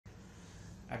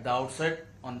At the outset,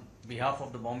 on behalf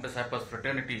of the Bombay Cyprus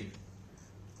fraternity,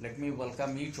 let me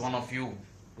welcome each one of you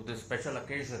to this special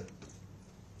occasion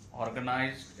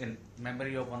organized in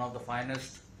memory of one of the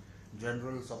finest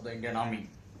generals of the Indian Army.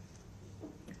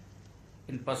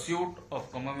 In pursuit of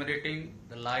commemorating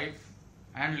the life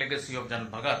and legacy of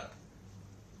General Bhagat,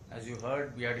 as you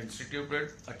heard, we had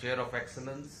instituted a Chair of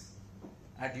Excellence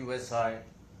at USI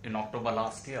in October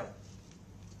last year.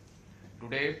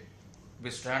 Today, we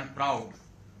stand proud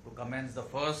to commence the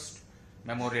first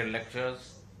memorial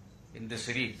lectures in this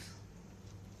series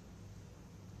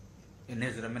in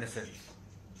his reminiscence.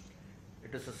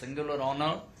 It is a singular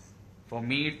honor for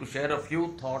me to share a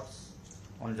few thoughts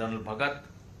on General Bhagat,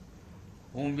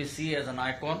 whom we see as an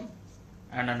icon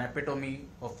and an epitome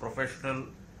of professional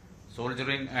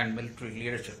soldiering and military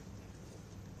leadership.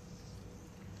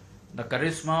 The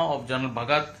charisma of General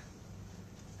Bhagat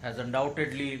has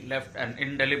undoubtedly left an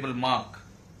indelible mark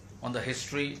on the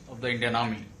history of the Indian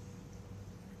Army.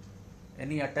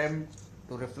 Any attempt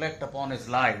to reflect upon his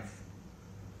life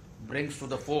brings to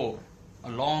the fore a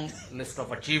long list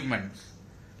of achievements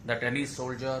that any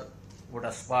soldier would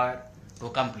aspire to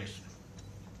accomplish.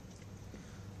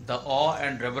 The awe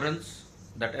and reverence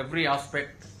that every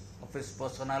aspect of his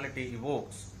personality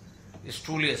evokes is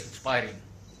truly inspiring.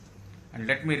 And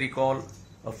let me recall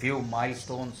a few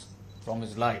milestones from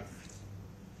his life.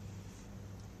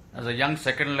 As a young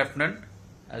second lieutenant,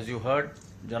 as you heard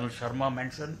General Sharma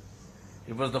mention,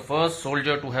 he was the first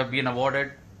soldier to have been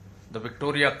awarded the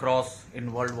Victoria Cross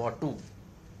in World War II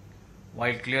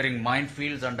while clearing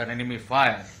minefields under enemy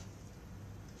fire,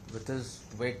 with his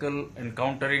vehicle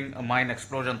encountering a mine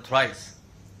explosion thrice,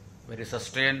 where he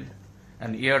sustained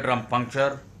an eardrum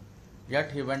puncture,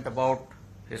 yet he went about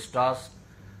his task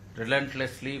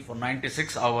relentlessly for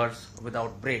 96 hours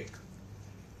without break.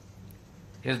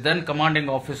 His then commanding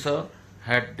officer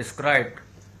had described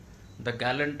the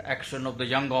gallant action of the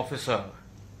young officer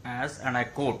as, and I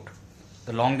quote,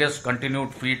 the longest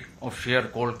continued feat of sheer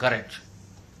cold courage.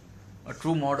 A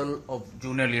true model of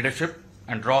junior leadership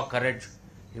and raw courage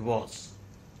he was.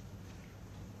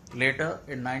 Later,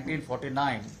 in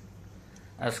 1949,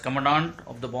 as Commandant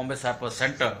of the Bombay Cyprus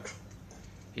Center,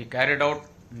 he carried out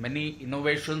many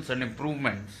innovations and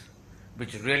improvements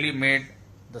which really made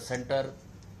the center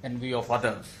envy of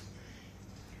others.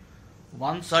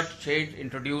 One such change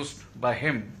introduced by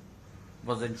him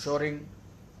was ensuring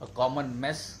a common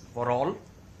mess for all,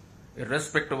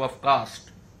 irrespective of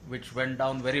caste, which went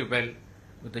down very well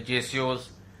with the JCOs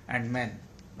and men.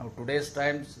 Now, today's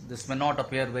times, this may not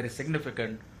appear very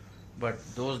significant, but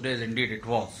those days indeed it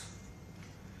was.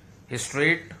 His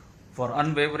trait for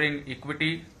unwavering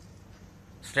equity,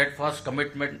 steadfast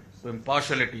commitment to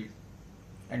impartiality,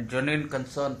 and genuine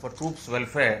concern for troops'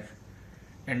 welfare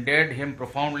endeared him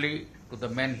profoundly to the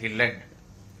men he led,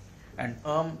 and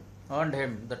earned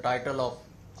him the title of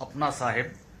Apna Sahib,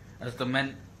 as the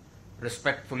men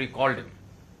respectfully called him.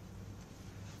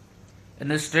 In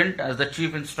his stint as the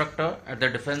Chief Instructor at the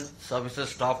Defence Services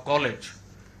Staff College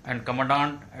and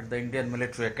Commandant at the Indian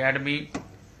Military Academy,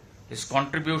 his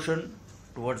contribution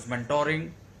towards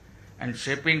mentoring and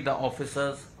shaping the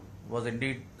officers was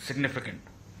indeed significant.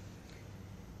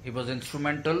 He was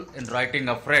instrumental in writing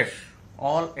afresh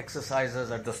all exercises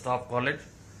at the Staff College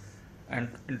and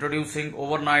introducing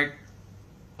overnight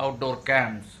outdoor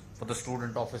camps for the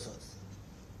student officers.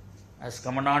 As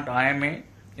Commandant IMA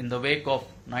in the wake of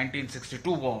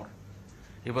 1962 war,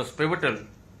 he was pivotal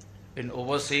in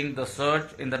overseeing the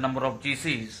surge in the number of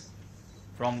GCs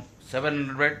from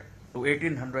 700 to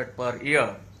 1800 per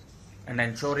year and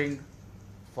ensuring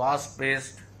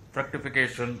fast-paced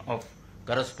fructification of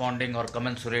corresponding or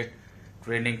commensurate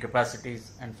training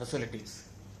capacities and facilities.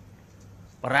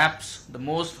 Perhaps the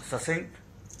most succinct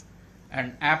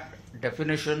and apt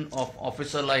definition of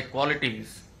officer-like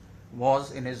qualities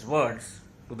was in his words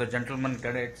to the gentlemen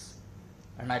cadets,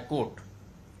 and I quote,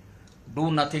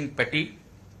 "Do nothing petty,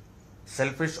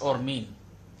 selfish or mean.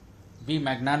 Be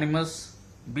magnanimous,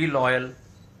 be loyal,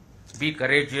 be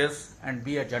courageous, and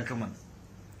be a gentleman.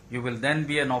 You will then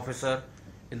be an officer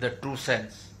in the true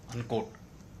sense." Unquote.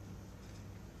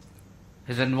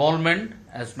 His involvement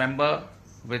as member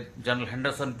with General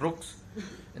Henderson Brooks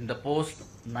in the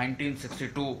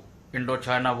post-1962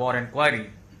 Indo-China War inquiry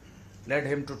led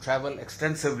him to travel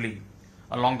extensively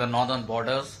along the northern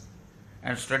borders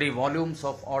and study volumes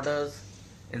of orders,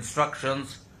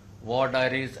 instructions, war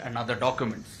diaries and other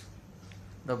documents.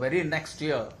 The very next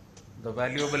year, the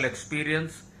valuable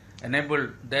experience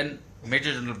enabled then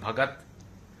Major General Bhagat,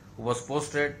 who was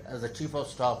posted as the Chief of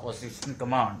Staff of Eastern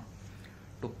Command,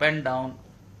 to pen down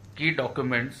key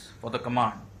documents for the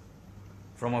command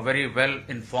from a very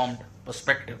well-informed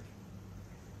perspective.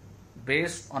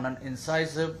 Based on an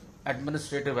incisive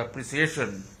administrative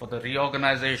appreciation for the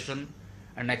reorganization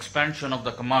and expansion of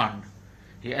the command,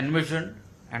 he envisioned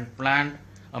and planned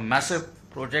a massive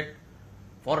project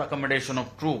for accommodation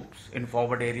of troops in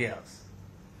forward areas.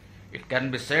 It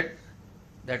can be said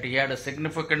that he had a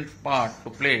significant part to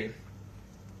play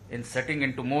in setting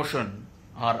into motion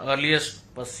our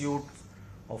earliest pursuit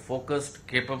of focused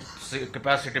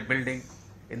capacity building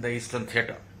in the Eastern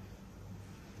Theatre.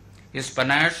 His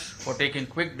panache for taking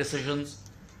quick decisions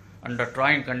under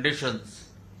trying conditions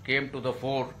came to the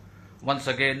fore once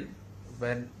again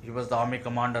when he was the army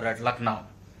commander at Lucknow,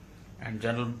 and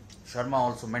General Sharma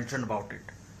also mentioned about it.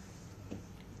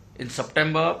 In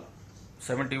September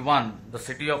 71, the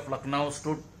city of Lucknow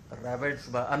stood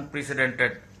ravaged by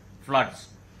unprecedented floods,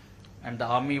 and the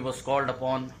army was called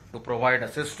upon to provide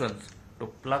assistance to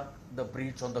plug the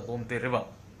breach on the Gomti River.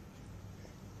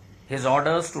 His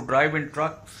orders to drive in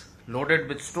trucks loaded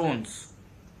with stones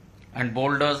and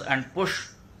boulders and push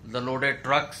the loaded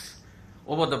trucks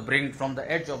over the brink from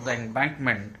the edge of the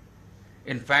embankment,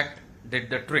 in fact, did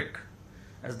the trick,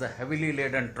 as the heavily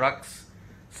laden trucks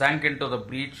sank into the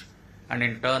breach and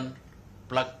in turn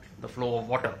plugged the flow of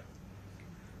water.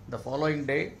 The following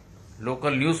day,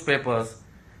 local newspapers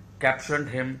captioned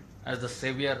him as the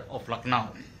savior of Lucknow,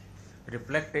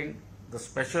 reflecting the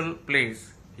special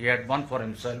place he had won for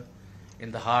himself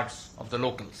in the hearts of the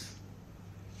locals.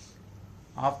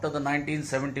 After the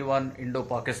 1971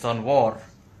 Indo-Pakistan War,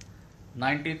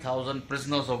 90,000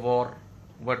 prisoners of war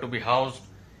were to be housed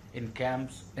in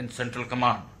camps in Central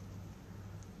Command.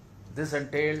 This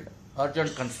entailed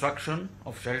urgent construction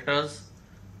of shelters,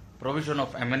 provision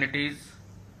of amenities,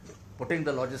 putting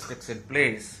the logistics in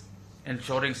place,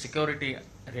 ensuring security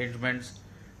arrangements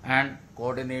and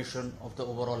coordination of the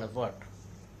overall effort.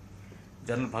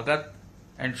 General Bhagat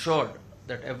ensured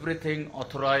that everything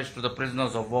authorized to the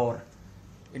prisoners of war,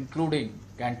 including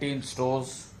canteen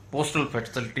stores, postal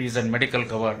facilities and medical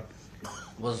cover,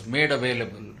 was made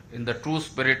available in the true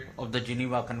spirit of the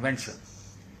Geneva Convention.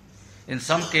 In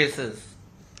some cases,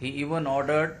 he even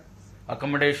ordered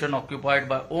accommodation occupied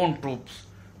by own troops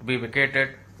to be vacated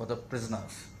for the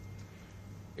prisoners.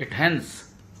 It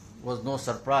hence was no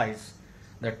surprise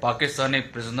that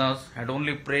Pakistani prisoners had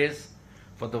only praise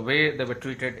for the way they were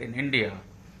treated in India,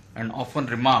 and often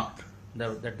remarked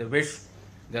that they wished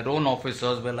their own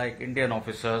officers were like Indian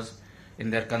officers in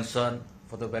their concern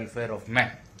for the welfare of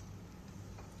men.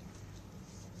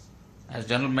 As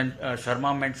General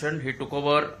Sharma mentioned, he took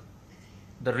over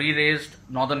the re-raised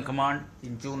Northern Command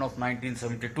in June of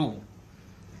 1972.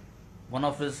 One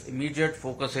of his immediate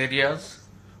focus areas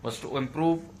was to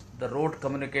improve the road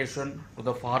communication to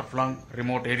the far-flung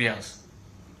remote areas.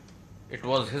 It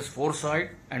was his foresight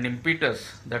and impetus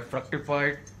that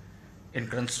fructified in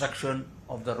construction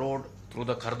of the road through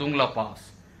the Khardungla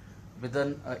Pass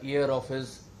within a year of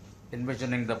his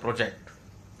envisioning the project.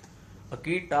 A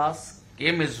key task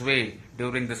came his way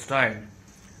during this time,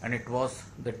 and it was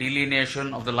the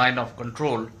delineation of the line of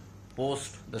control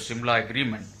post the Shimla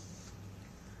Agreement.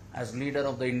 As leader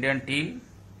of the Indian team,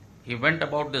 he went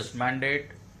about this mandate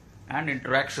and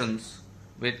interactions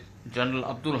with General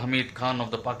Abdul Hamid Khan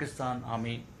of the Pakistan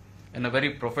Army in a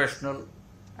very professional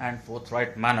and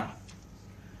forthright manner.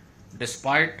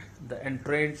 Despite the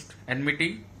entrenched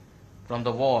enmity from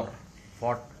the war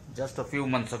fought just a few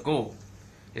months ago,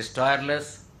 his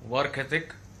tireless work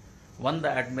ethic won the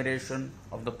admiration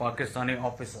of the Pakistani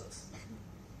officers.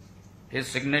 His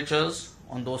signatures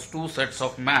on those two sets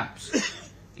of maps,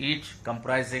 each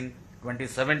comprising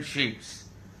 27 sheets,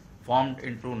 formed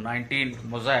into 19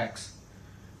 mosaics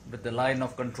with the line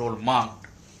of control marked,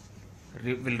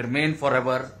 will remain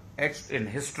forever etched in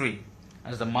history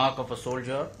as the mark of a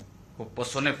soldier who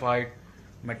personified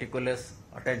meticulous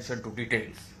attention to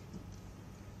details.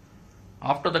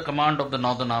 After the command of the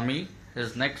Northern Army,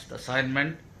 his next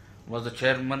assignment was the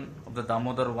chairman of the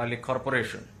Damodar Valley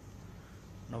Corporation.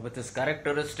 Now, with his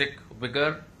characteristic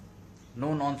vigor,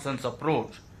 no-nonsense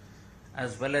approach,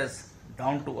 as well as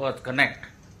down-to-earth connect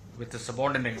with his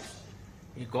subordinates,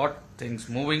 he got things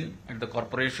moving at the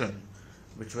corporation,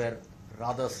 which were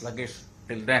rather sluggish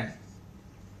till then.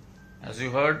 As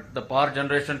you heard, the power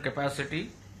generation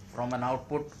capacity from an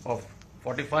output of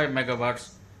 45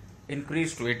 megawatts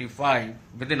increased to 85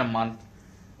 within a month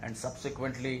and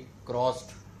subsequently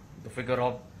crossed the figure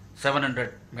of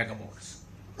 700 megawatts.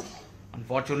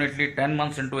 Unfortunately, 10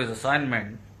 months into his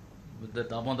assignment with the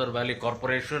Damodar Valley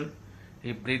Corporation,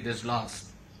 he breathed his last.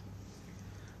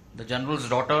 The General's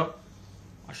daughter,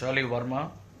 Ashali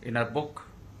Verma, in her book,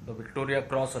 The Victoria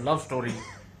Cross, A Love Story,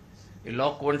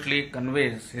 eloquently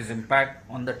conveys his impact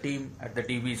on the team at the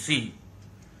TBC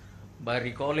by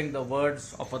recalling the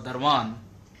words of a Darwan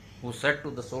who said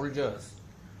to the soldiers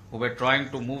who were trying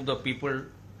to move the people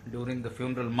during the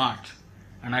funeral march,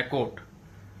 and I quote,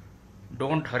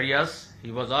 "Don't hurry us,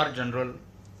 he was our general,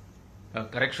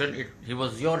 he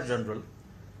was your general,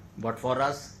 but for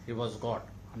us he was God,"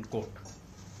 unquote.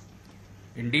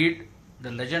 Indeed,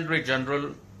 the legendary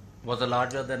general was a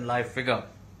larger-than-life figure.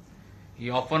 He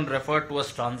often referred to a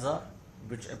stanza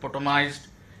which epitomized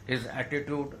his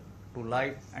attitude to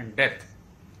life and death,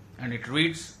 and it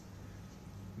reads,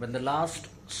 "When the last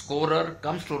scorer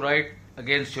comes to write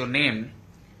against your name,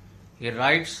 he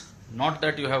writes not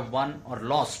that you have won or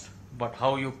lost, but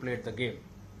how you played the game."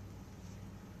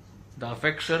 The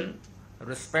affection,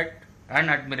 respect, and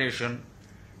admiration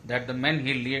that the men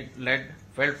he led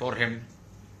felt for him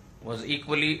was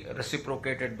equally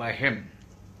reciprocated by him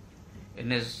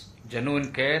in his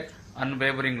genuine care,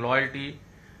 unwavering loyalty,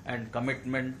 and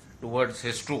commitment towards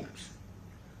his troops.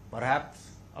 Perhaps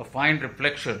a fine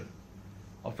reflection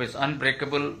of his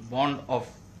unbreakable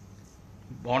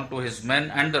bond to his men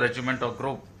and the regiment or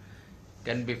group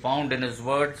can be found in his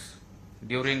words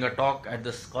during a talk at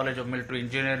the College of Military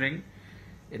Engineering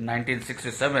in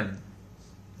 1967,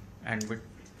 and which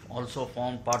also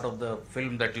formed part of the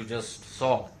film that you just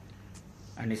saw.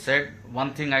 And he said,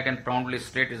 "One thing I can proudly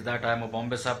state is that I am a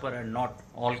Bombay sapper and not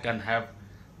all can have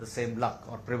the same luck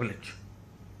or privilege."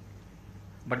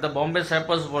 But the Bombay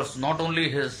sappers was not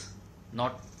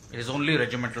his only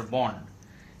regimental bond.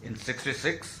 In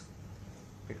 66,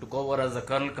 he took over as the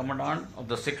Colonel Commandant of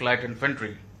the Sikh Light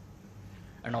Infantry.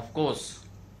 And of course,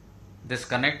 this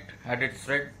connect had its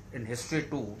thread in history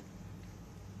too,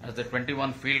 as the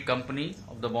 21 Field Company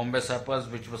of the Bombay Sappers,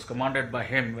 which was commanded by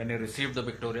him when he received the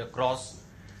Victoria Cross,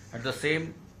 had the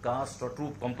same caste or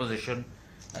troop composition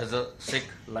as the Sikh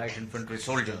Light Infantry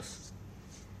soldiers.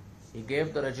 He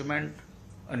gave the regiment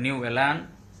a new elan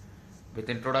with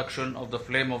introduction of the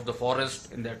flame of the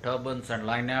forest in their turbans and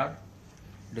lanyard,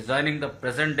 designing the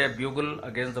present-day bugle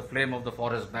against the flame of the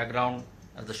forest background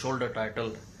as the shoulder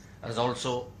title, as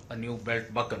also a new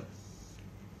belt buckle.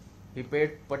 He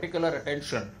paid particular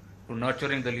attention to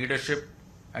nurturing the leadership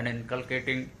and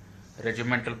inculcating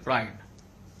regimental pride.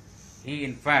 He,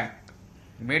 in fact,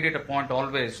 made it a point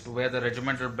always to wear the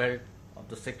regimental belt of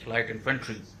the Sikh Light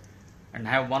Infantry and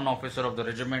have one officer of the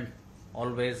regiment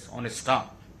always on his staff.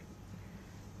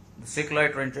 The Sikh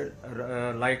Light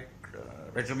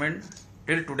Regiment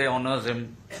till today honors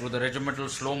him through the regimental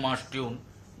slow march tune,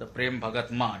 the Prem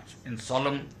Bhagat March, in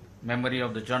solemn memory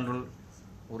of the general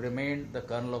who remained the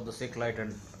colonel of the Sikh Light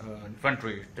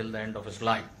Infantry till the end of his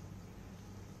life.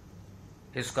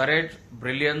 His courage,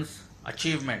 brilliance,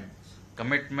 achievements,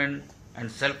 commitment,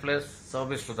 and selfless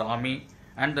service to the army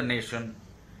and the nation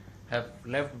have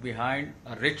left behind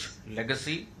a rich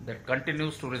legacy that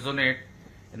continues to resonate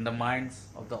in the minds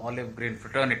of the olive green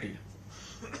fraternity.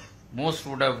 Most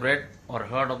would have read or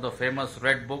heard of the famous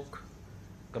Red Book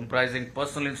comprising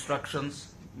personal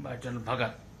instructions by General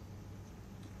Bhagat,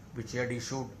 which he had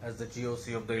issued as the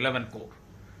GOC of the 11th Corps.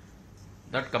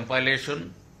 That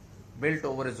compilation, built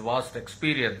over his vast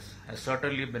experience, has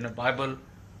certainly been a Bible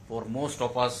for most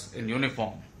of us in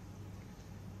uniform.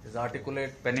 His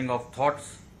articulate penning of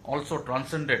thoughts also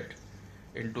transcended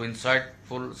into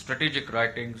insightful strategic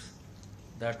writings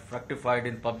that fructified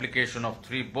in publication of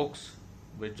 3 books,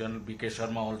 which General B.K.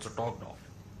 Sharma also talked of.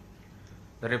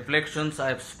 The reflections I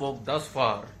have spoke thus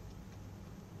far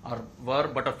were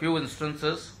but a few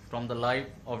instances from the life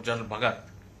of General Bhagat.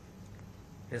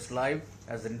 His life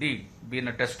has indeed been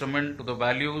a testament to the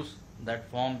values that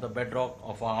form the bedrock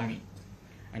of our army,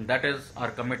 and that is our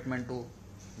commitment to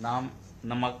Naam,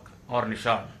 Namak or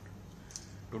Nishan.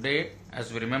 Today,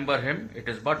 as we remember him, it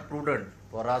is but prudent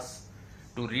for us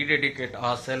to rededicate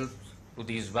ourselves to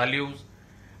these values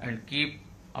and keep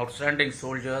outstanding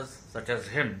soldiers such as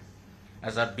him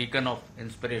as our beacon of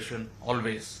inspiration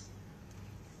always.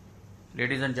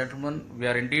 Ladies and gentlemen, we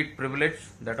are indeed privileged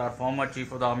that our former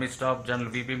Chief of the Army Staff, General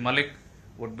V.P. Malik,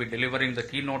 would be delivering the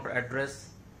keynote address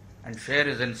and share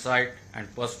his insight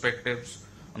and perspectives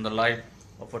on the life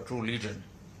of a true legion.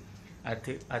 I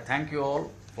thank you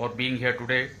all for being here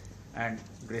today and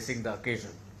gracing the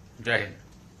occasion. Jai Hind.